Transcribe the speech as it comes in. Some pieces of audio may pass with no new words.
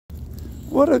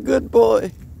What a good boy.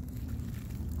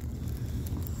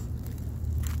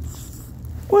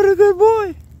 What a good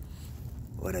boy.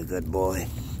 What a good boy.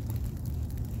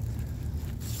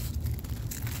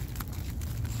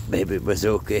 Baby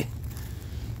Bazooka.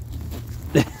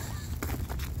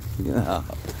 Yeah.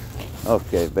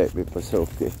 Okay, baby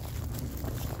Bazooka.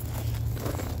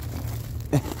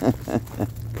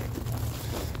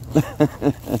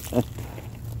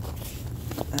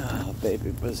 Oh,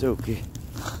 baby Bazooka.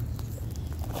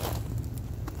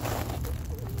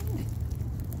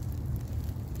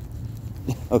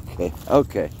 Okay,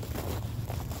 okay.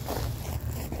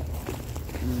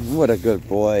 What a good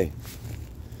boy.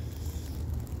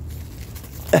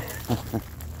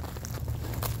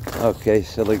 Okay,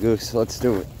 silly goose, let's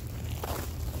do it.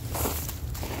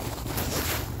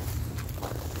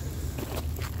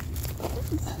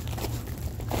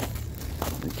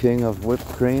 The king of whipped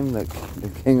cream, the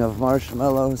king of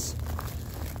marshmallows,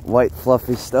 white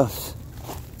fluffy stuffs.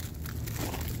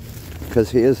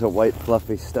 Because he is a white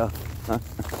fluffy stuff.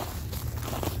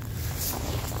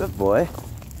 Good boy.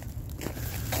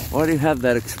 Why do you have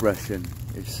that expression,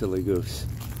 you silly goose?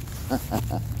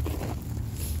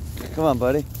 Come on,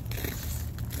 buddy.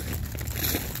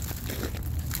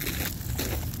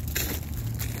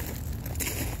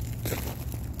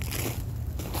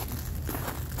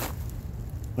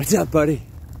 What's up, buddy?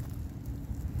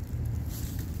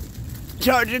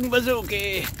 Charging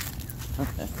Bazooka!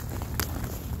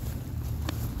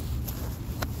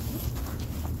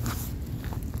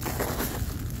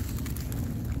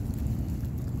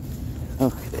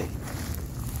 Okay.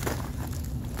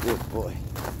 Good boy.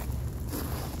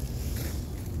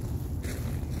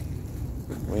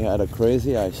 We had a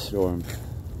crazy ice storm.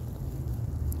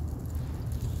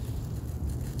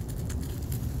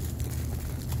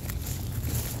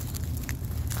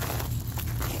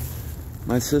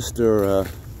 My sister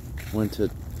went to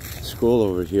school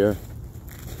over here.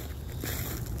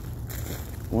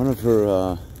 One of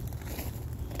her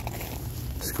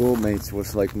schoolmates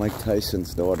was like Mike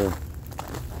Tyson's daughter.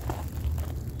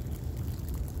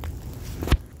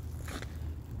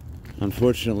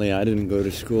 Unfortunately, I didn't go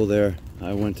to school there.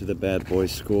 I went to the bad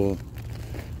boys school.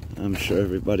 I'm sure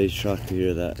everybody's shocked to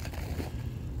hear that.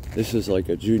 This is like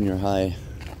a junior high.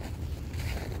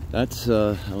 That's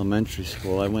elementary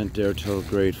school. I went there till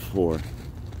grade 4.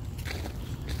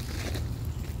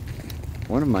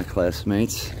 One of my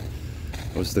classmates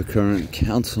was the current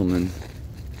councilman,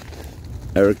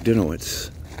 Eric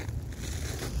Dinowitz.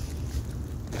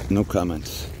 No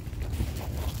comments.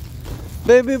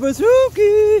 Baby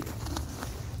Bazooka!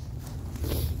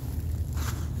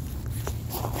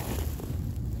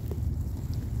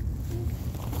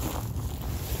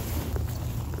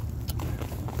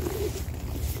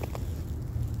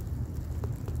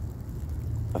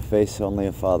 A face only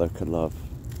a father could love.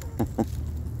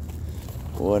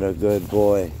 What a good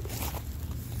boy.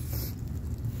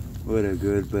 What a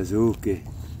good Bazooka.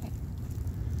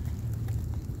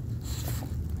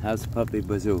 How's puppy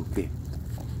Bazooka?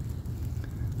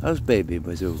 How's baby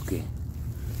Bazooka?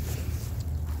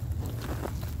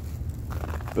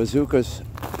 Bazooka's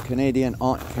Canadian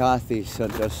Aunt Kathy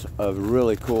sent us a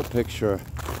really cool picture.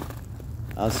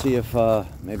 I'll see if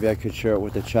maybe I could share it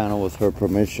with the channel with her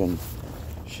permission.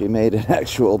 She made an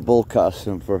actual bull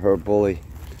costume for her bully.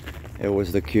 It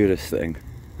was the cutest thing.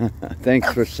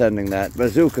 Thanks for sending that.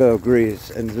 Bazooka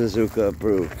agrees and Bazooka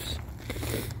approves.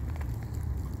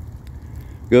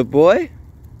 Good boy?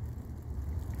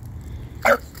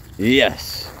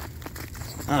 Yes.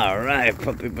 All right,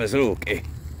 puppy Bazooka.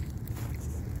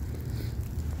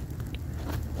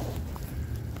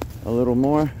 A little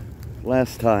more?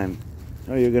 Last time.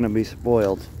 Oh, you're gonna be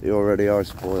spoiled. You already are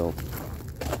spoiled.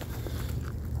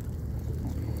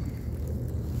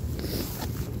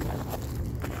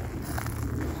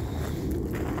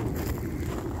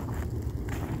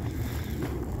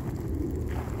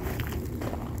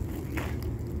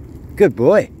 Good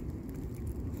boy.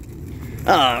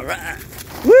 All right.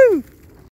 Woo!